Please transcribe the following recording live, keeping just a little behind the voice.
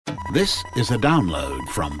This is a download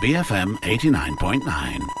from BFM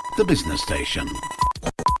 89.9, the business station.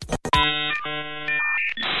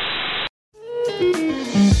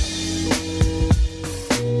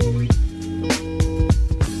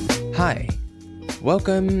 Hi,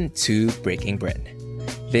 welcome to Breaking Bread.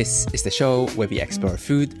 This is the show where we explore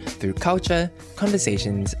food through culture,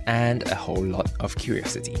 conversations, and a whole lot of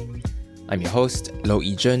curiosity. I'm your host, Lo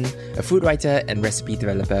Yi-jun, a food writer and recipe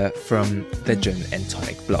developer from the Jun and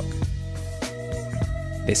Tonic blog.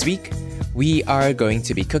 This week, we are going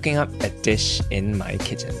to be cooking up a dish in my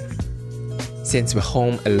kitchen. Since we're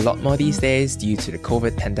home a lot more these days due to the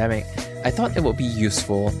COVID pandemic, I thought it would be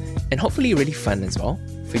useful and hopefully really fun as well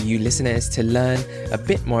for you listeners to learn a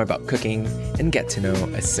bit more about cooking and get to know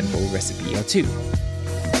a simple recipe or two.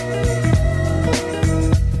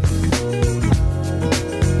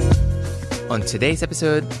 On today's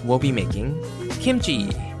episode, we'll be making kimchi.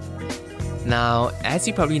 Now, as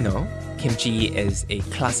you probably know, kimchi is a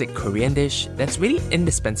classic Korean dish that's really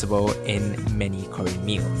indispensable in many Korean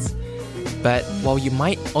meals. But while you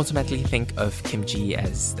might automatically think of kimchi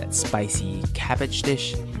as that spicy cabbage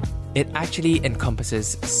dish, it actually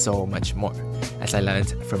encompasses so much more, as I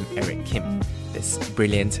learned from Eric Kim, this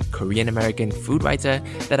brilliant Korean-American food writer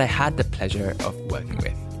that I had the pleasure of working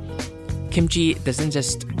with. Kimchi doesn't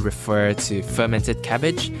just refer to fermented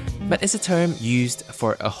cabbage, but is a term used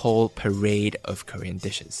for a whole parade of Korean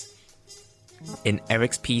dishes. In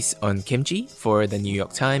Eric's piece on kimchi for the New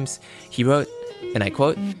York Times, he wrote, and I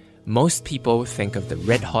quote, "Most people think of the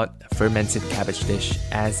red-hot fermented cabbage dish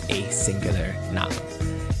as a singular noun.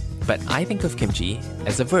 But I think of kimchi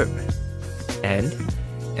as a verb. And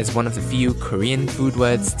as one of the few Korean food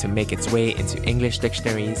words to make its way into English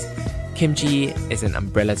dictionaries, kimchi is an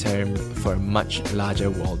umbrella term for a much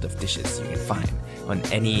larger world of dishes you can find on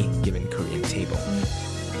any given Korean table.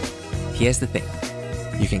 Here's the thing,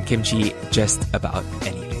 you can kimchi just about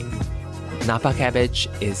anything. Napa cabbage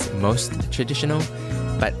is most traditional,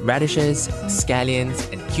 but radishes,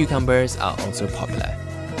 scallions, and cucumbers are also popular.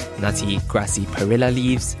 Nutty, grassy perilla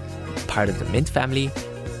leaves, part of the mint family,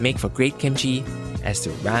 make for great kimchi, as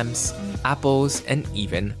do rams, apples, and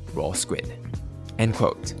even raw squid." End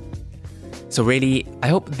quote. So really, I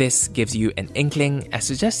hope this gives you an inkling as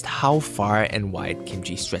to just how far and wide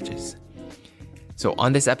kimchi stretches. So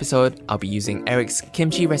on this episode, I'll be using Eric's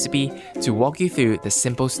kimchi recipe to walk you through the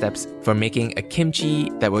simple steps for making a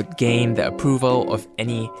kimchi that would gain the approval of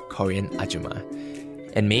any Korean ajumma.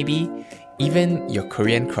 And maybe even your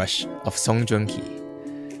Korean crush of Song Joong-ki.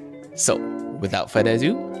 So, without further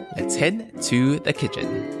ado, let's head to the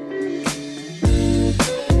kitchen.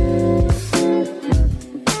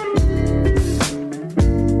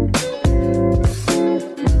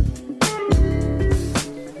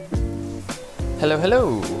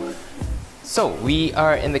 Hello. So, we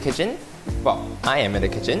are in the kitchen. Well, I am in the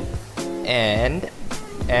kitchen. And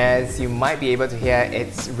as you might be able to hear,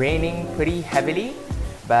 it's raining pretty heavily.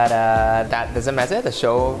 But that doesn't matter. The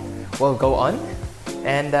show will go on.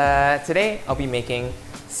 And today I'll be making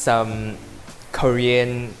some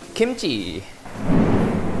Korean kimchi.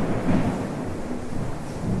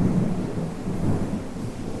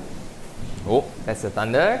 Oh, that's the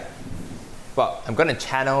thunder. Well, I'm gonna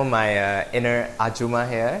channel my inner ajumma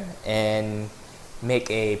here and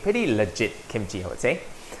make a pretty legit kimchi, I would say.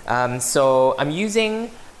 So I'm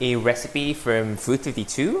using a recipe from Food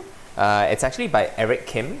 52. It's actually by Eric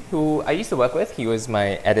Kim, who I used to work with. He was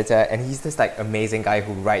my editor, and he's this amazing guy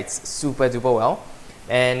who writes super duper well.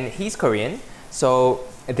 And he's Korean, so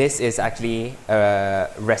this is actually a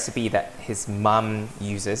recipe that his mom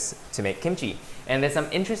uses to make kimchi. And there's some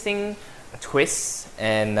interesting twists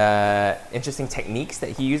and interesting techniques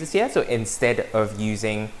that he uses here. So instead of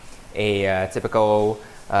using a typical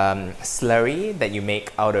slurry that you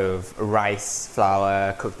make out of rice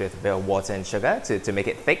flour cooked with a bit of water and sugar to make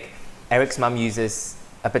it thick, Eric's mom uses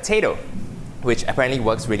a potato, which apparently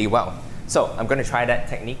works really well. So I'm going to try that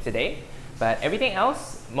technique today. But everything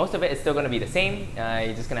else, most of it is still going to be the same.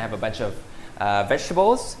 You're just going to have a bunch of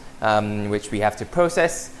vegetables, which we have to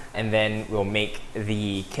process. And then we'll make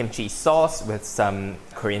the kimchi sauce with some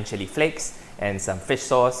Korean chili flakes and some fish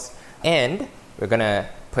sauce. And we're going to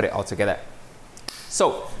put it all together.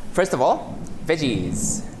 So first of all,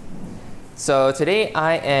 veggies. So today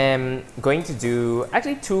I am going to do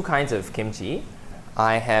actually two kinds of kimchi.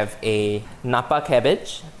 I have a Napa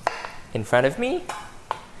cabbage in front of me.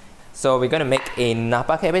 So we're going to make a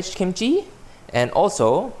Napa cabbage kimchi. And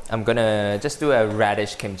also, I'm going to just do a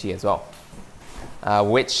radish kimchi as well,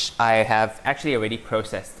 which I have actually already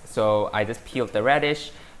processed. So I just peeled the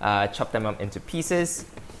radish, chopped them up into pieces,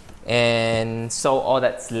 And so all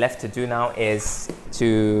that's left to do now is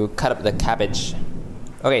to cut up the cabbage.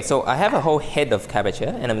 Okay, so I have a whole head of cabbage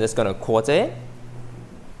here, and I'm just going to quarter it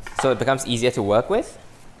so it becomes easier to work with.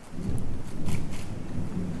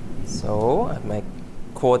 So I have my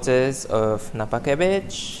quarters of napa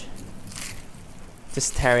cabbage.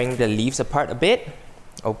 Just tearing the leaves apart a bit.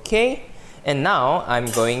 Okay, and now I'm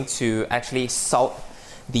going to actually salt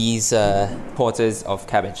these quarters of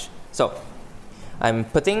cabbage. So I'm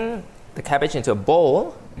putting the cabbage into a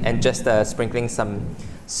bowl and just sprinkling some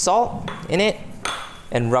salt in it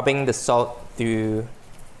and rubbing the salt through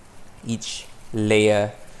each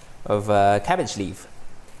layer of cabbage leaf.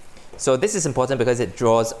 So this is important because it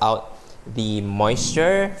draws out the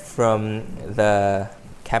moisture from the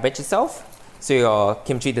cabbage itself, so your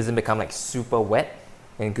kimchi doesn't become like super wet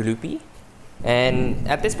and gloopy. And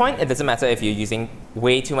at this point, it doesn't matter if you're using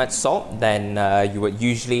way too much salt than you would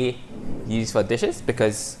usually use for dishes,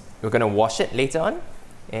 because we're going to wash it later on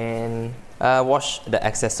and wash the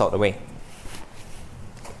excess salt away.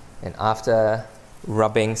 And after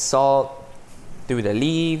rubbing salt through the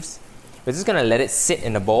leaves, we're just going to let it sit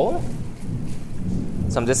in a bowl.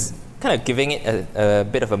 So I'm just kind of giving it a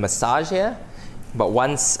bit of a massage here. But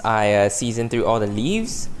once I season through all the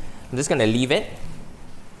leaves, I'm just going to leave it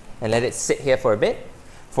and let it sit here for a bit,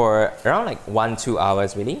 for around like 1-2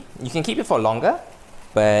 hours really. You can keep it for longer,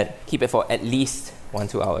 but keep it for at least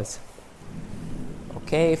 1-2 hours.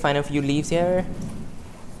 Okay, find a few leaves here.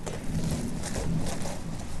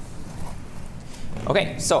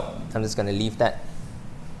 Okay, so I'm just gonna leave that,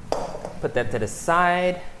 put that to the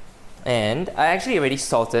side. And I actually already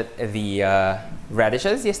salted the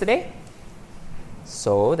radishes yesterday,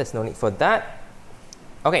 so there's no need for that.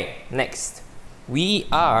 Okay, next we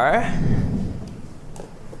are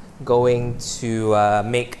going to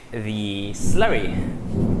make the slurry.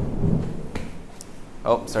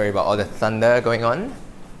 Oh, sorry about all the thunder going on.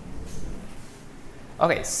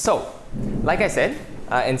 Okay, so like I said,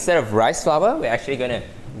 instead of rice flour, we're actually going to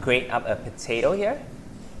grate up a potato here.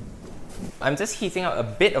 I'm just heating up a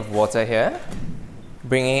bit of water here,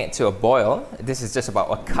 bringing it to a boil. This is just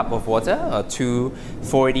about a cup of water, or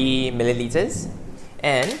 240 milliliters.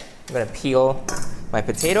 And I'm going to peel my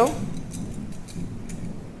potato.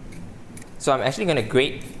 So I'm actually going to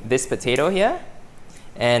grate this potato here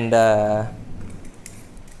and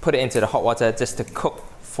put it into the hot water just to cook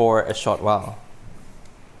for a short while.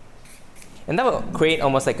 And that will create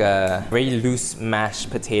almost like a very loose mashed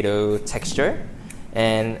potato texture.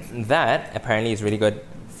 And that apparently is really good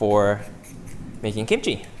for making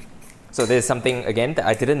kimchi. So this is something, again, that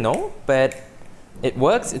I didn't know, but it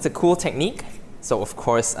works. It's a cool technique. So of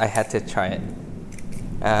course I had to try it.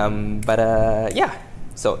 Yeah.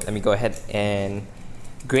 So let me go ahead and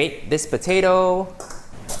grate this potato.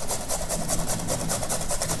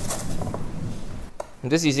 I'm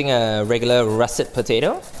just using a regular russet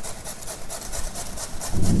potato.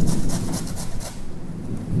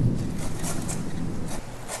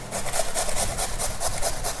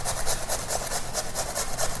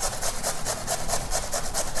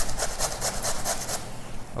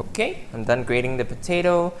 Okay, I'm done grating the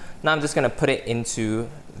potato. Now I'm just going to put it into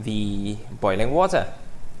the boiling water.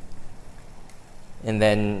 And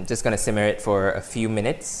then just going to simmer it for a few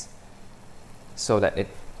minutes so that it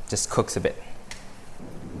just cooks a bit.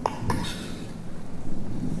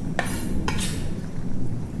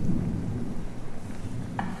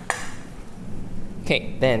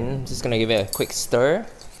 Okay, then I'm just going to give it a quick stir.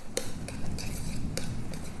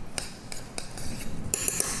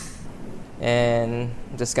 And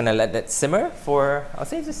I'm just going to let that simmer for, I'll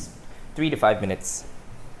say, just 3 to 5 minutes.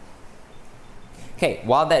 Okay,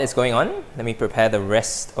 while that is going on, let me prepare the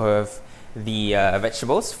rest of the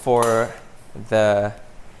vegetables for the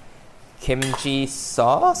kimchi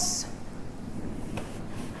sauce.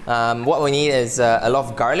 What we need is a lot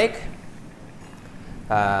of garlic,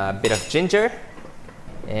 a bit of ginger,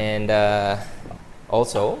 and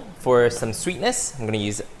also for some sweetness, I'm going to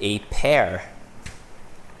use a pear.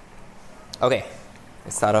 Okay,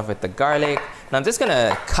 let's start off with the garlic. Now I'm just going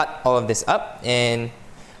to cut all of this up and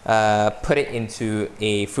put it into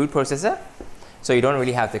a food processor. So you don't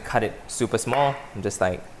really have to cut it super small. I'm just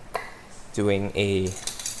like doing a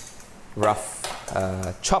rough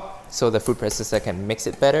chop so the food processor can mix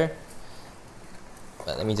it better.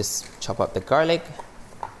 But let me just chop up the garlic.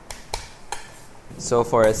 So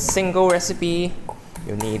for a single recipe,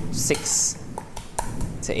 you need 6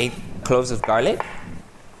 to 8 cloves of garlic.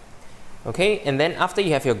 Okay, and then after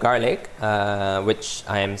you have your garlic, which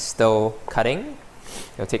I am still cutting,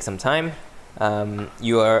 it'll take some time,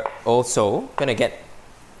 you are also going to get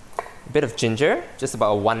bit of ginger, just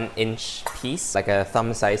about a 1-inch piece, like a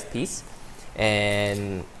thumb-sized piece,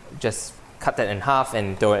 and just cut that in half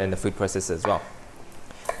and throw it in the food processor as well.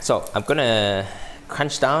 So I'm gonna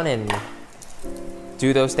crunch down and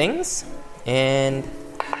do those things, and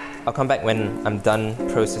I'll come back when I'm done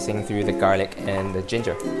processing through the garlic and the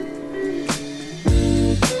ginger.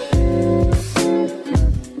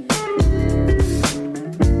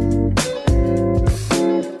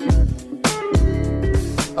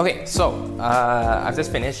 Okay, so I've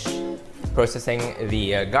just finished processing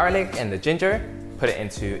the garlic and the ginger, put it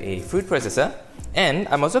into a food processor, and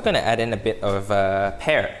I'm also going to add in a bit of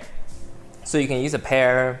pear. So you can use a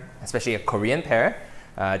pear, especially a Korean pear,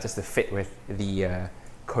 just to fit with the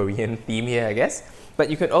Korean theme here, I guess. But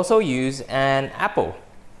you could also use an apple.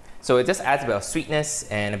 So it just adds a bit of sweetness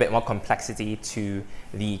and a bit more complexity to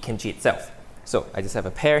the kimchi itself. So I just have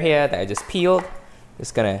a pear here that I just peeled.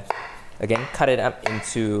 Just gonna, again, cut it up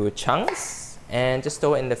into chunks and just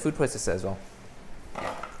throw it in the food processor as well.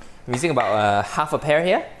 I'm using about half a pear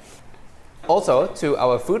here. Also, to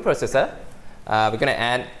our food processor, we're gonna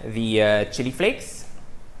add the chili flakes.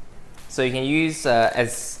 So you can use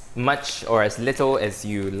as much or as little as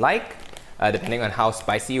you like, depending on how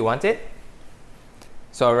spicy you want it.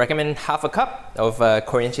 So I recommend half a cup of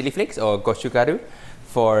Korean chili flakes or gochugaru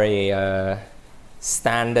for a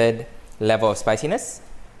standard level of spiciness.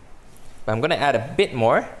 But I'm going to add a bit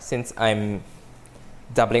more since I'm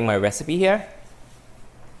doubling my recipe here.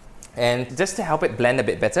 And just to help it blend a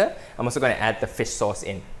bit better, I'm also going to add the fish sauce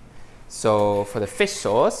in. So for the fish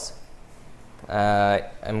sauce,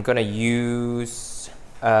 I'm going to use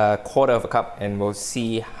a quarter of a cup and we'll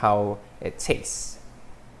see how it tastes.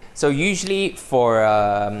 So usually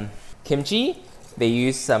for kimchi, they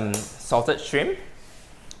use some salted shrimp,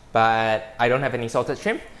 but I don't have any salted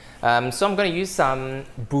shrimp. So I'm going to use some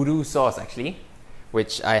budu sauce actually,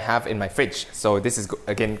 which I have in my fridge. So this is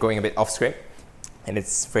again going a bit off script and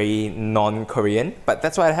it's very non-Korean, but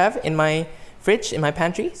that's what I have in my fridge, in my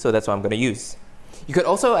pantry, so that's what I'm going to use. You could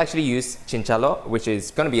also actually use chinchalo, which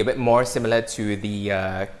is going to be a bit more similar to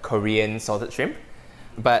the Korean salted shrimp,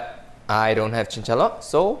 but I don't have chinchalo,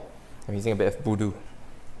 so I'm using a bit of budu,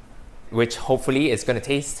 which hopefully is going to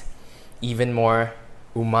taste even more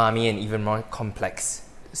umami and even more complex.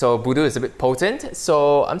 So budu is a bit potent,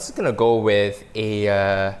 so I'm just going to go with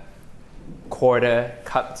a quarter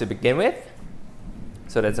cup to begin with.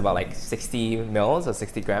 So that's about like 60 mils or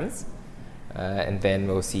 60 grams. And then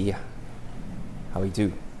we'll see how we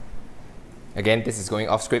do. Again, this is going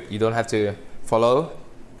off script. You don't have to follow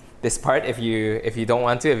this part if you don't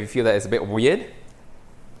want to, if you feel that it's a bit weird.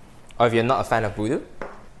 Or if you're not a fan of budu,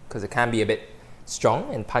 because it can be a bit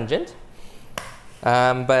strong and pungent.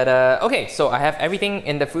 Okay, so I have everything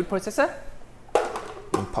in the food processor.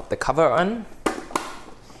 Pop the cover on.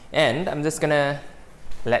 And I'm just gonna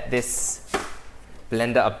let this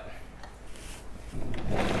blend up.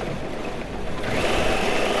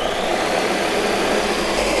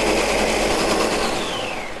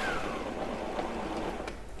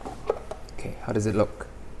 Okay, how does it look?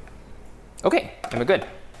 Okay, and we're good.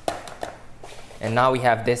 And now we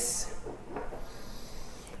have this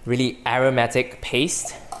really aromatic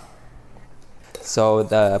paste. So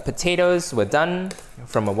the potatoes were done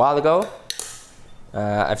from a while ago.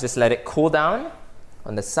 I've just let it cool down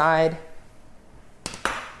on the side.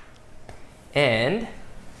 And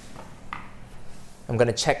I'm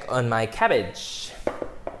gonna check on my cabbage.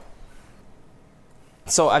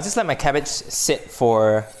 So I've just let my cabbage sit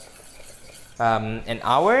for an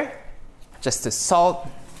hour just to salt.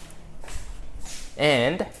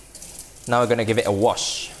 And now we're gonna give it a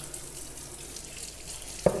wash.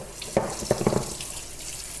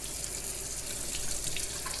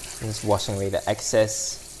 I'm just washing away the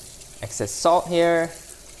excess salt here.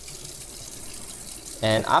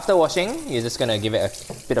 And after washing, you're just gonna give it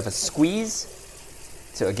a bit of a squeeze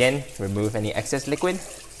to again remove any excess liquid.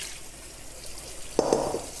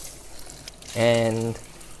 And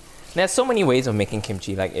there's so many ways of making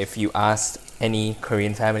kimchi. Like if you asked any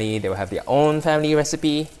Korean family, they will have their own family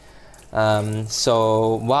recipe.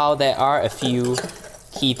 So while there are a few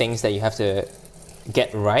key things that you have to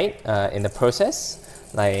get right in the process,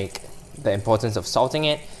 like the importance of salting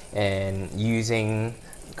it and using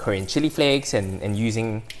Korean chili flakes and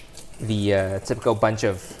using the typical bunch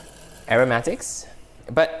of aromatics.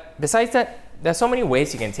 But besides that, there's so many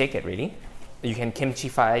ways you can take it really. You can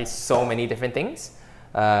kimchi-fy so many different things,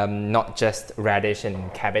 not just radish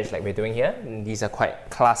and cabbage like we're doing here. And these are quite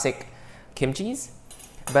classic kimchis.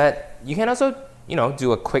 But you can also,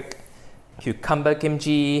 do a quick cucumber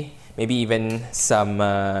kimchi, maybe even some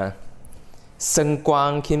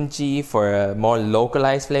sengkwang kimchi for a more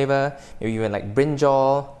localized flavor, maybe even like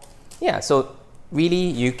brinjal. Yeah, so really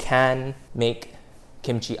you can make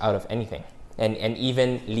kimchi out of anything. And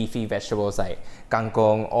even leafy vegetables like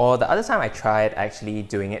kangkong, or the other time I tried actually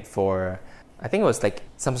doing it for, I think it was like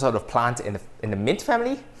some sort of plant in the mint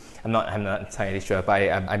family. I'm not entirely sure, but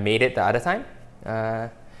I made it the other time.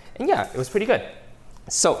 And yeah, it was pretty good.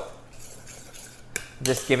 So,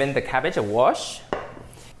 just giving the cabbage a wash.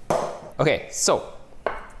 Okay, so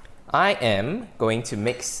I am going to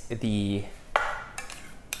mix the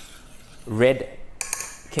red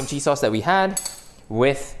kimchi sauce that we had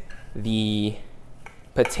with the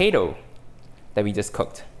potato that we just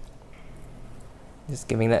cooked. Just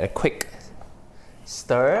giving that a quick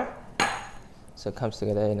stir so it comes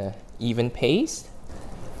together in an even paste.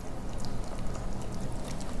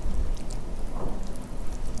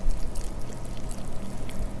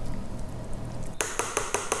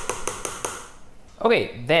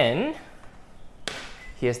 Okay, then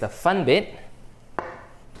here's the fun bit.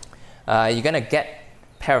 You're gonna get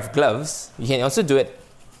a pair of gloves. You can also do it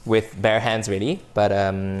with bare hands really, but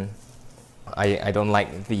I don't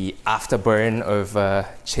like the afterburn of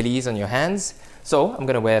chilies on your hands. So I'm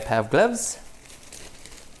gonna wear a pair of gloves.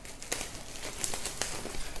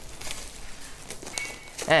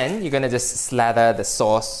 And you're gonna just slather the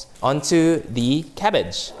sauce onto the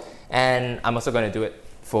cabbage. And I'm also gonna do it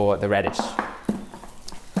for the radish.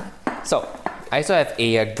 So I also have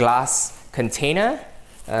a glass container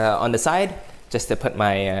on the side just to put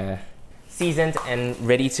my seasoned and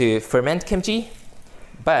ready to ferment kimchi.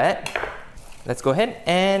 But let's go ahead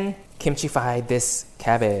and kimchi-fry this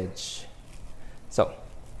cabbage. So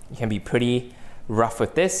you can be pretty rough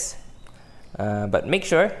with this, but make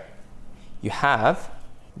sure you have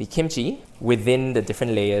the kimchi within the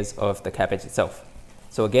different layers of the cabbage itself.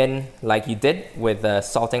 So again, like you did with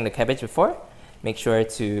salting the cabbage before, make sure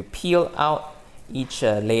to peel out each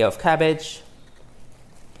layer of cabbage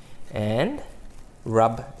and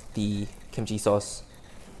rub the kimchi sauce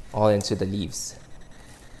all into the leaves.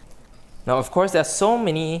 Now, of course, there are so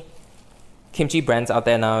many kimchi brands out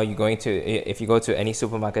there now. If you go to any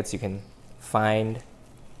supermarkets, you can find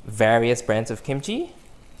various brands of kimchi.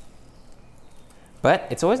 But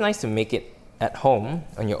it's always nice to make it at home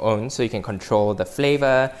on your own so you can control the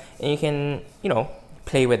flavor and you can,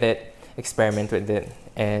 play with it, experiment with it.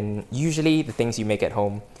 And usually the things you make at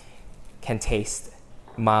home can taste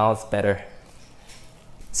miles better.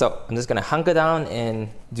 So I'm just gonna hunker down and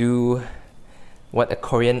do what a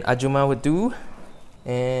Korean ajumma would do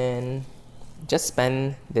and just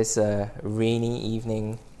spend this rainy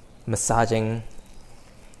evening massaging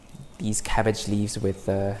these cabbage leaves with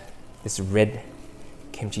this red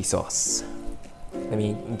kimchi sauce. Let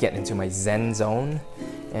me get into my zen zone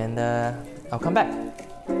and I'll come back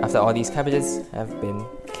after all these cabbages have been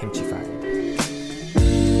kimchi-fied.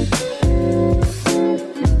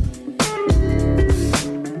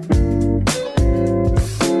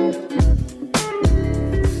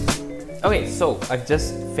 Okay, so I've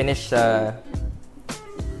just finished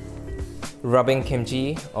rubbing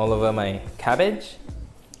kimchi all over my cabbage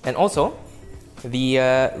and also the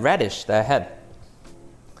radish that I had.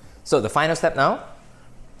 So the final step now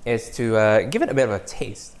is to give it a bit of a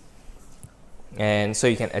taste, and so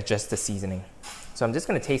you can adjust the seasoning. So I'm just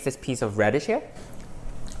going to taste this piece of radish here.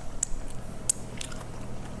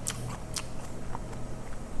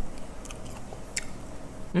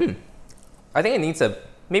 I think it needs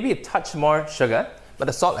maybe a touch more sugar, but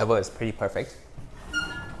the salt level is pretty perfect.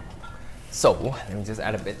 So let me just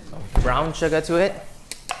add a bit of brown sugar to it.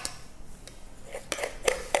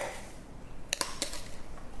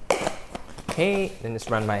 Okay, then just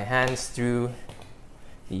run my hands through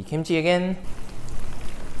the kimchi again.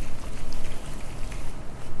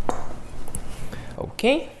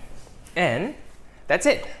 Okay, and that's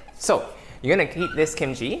it. So you're gonna heat this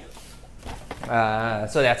kimchi.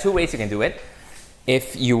 So there are two ways you can do it.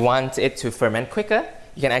 If you want it to ferment quicker,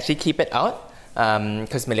 you can actually keep it out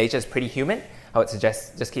because Malaysia is pretty humid. I would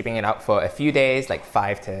suggest just keeping it out for a few days, like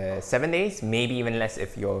 5 to 7 days, maybe even less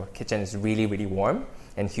if your kitchen is really, really warm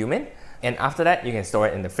and humid. And after that, you can store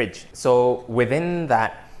it in the fridge. So within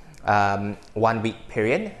that 1 week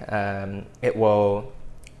period, it will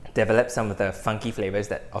develop some of the funky flavors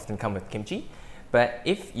that often come with kimchi. But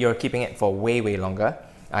if you're keeping it for way, way longer,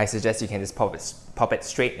 I suggest you can just pop it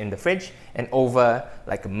straight in the fridge, and over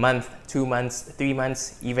like a month, 2 months, 3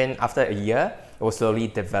 months, even after a year, it will slowly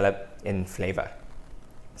develop in flavor.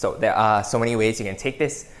 So there are so many ways you can take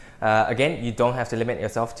this. Again, you don't have to limit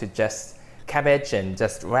yourself to just cabbage and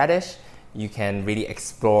just radish. You can really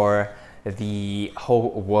explore the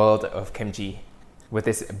whole world of kimchi with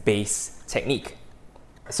this base technique.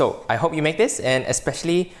 So I hope you make this, and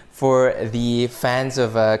especially for the fans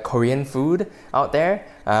of Korean food out there,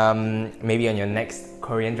 maybe on your next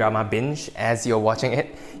Korean drama binge as you're watching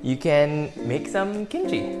it, you can make some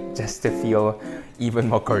kimchi just to feel even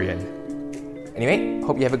more Korean. Anyway,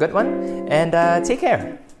 hope you have a good one, and take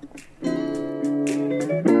care.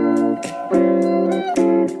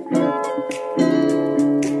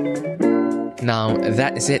 Now,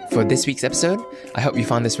 that is it for this week's episode. I hope you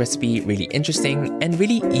found this recipe really interesting and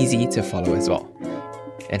really easy to follow as well.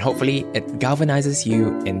 And hopefully, it galvanizes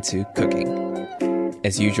you into cooking.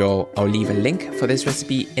 As usual, I'll leave a link for this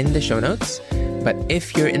recipe in the show notes. But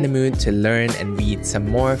if you're in the mood to learn and read some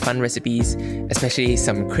more fun recipes, especially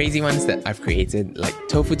some crazy ones that I've created like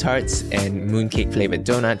tofu tarts and mooncake flavored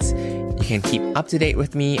donuts, you can keep up to date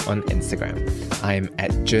with me on Instagram. I'm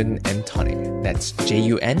at Jun and Tonic. That's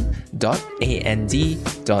JUN.AND.TONIC.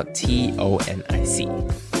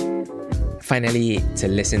 Finally, to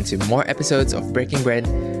listen to more episodes of Breaking Bread,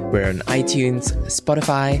 we're on iTunes,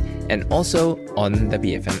 Spotify, and also on the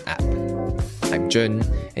BFM app. I'm Jun,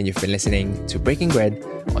 and you've been listening to Breaking Bread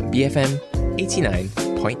on BFM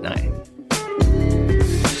 89.9.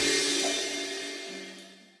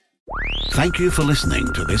 Thank you for listening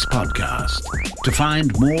to this podcast. To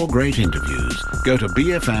find more great interviews, go to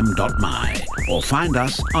bfm.my or find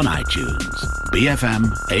us on iTunes. BFM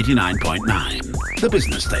 89.9, the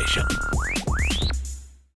business station.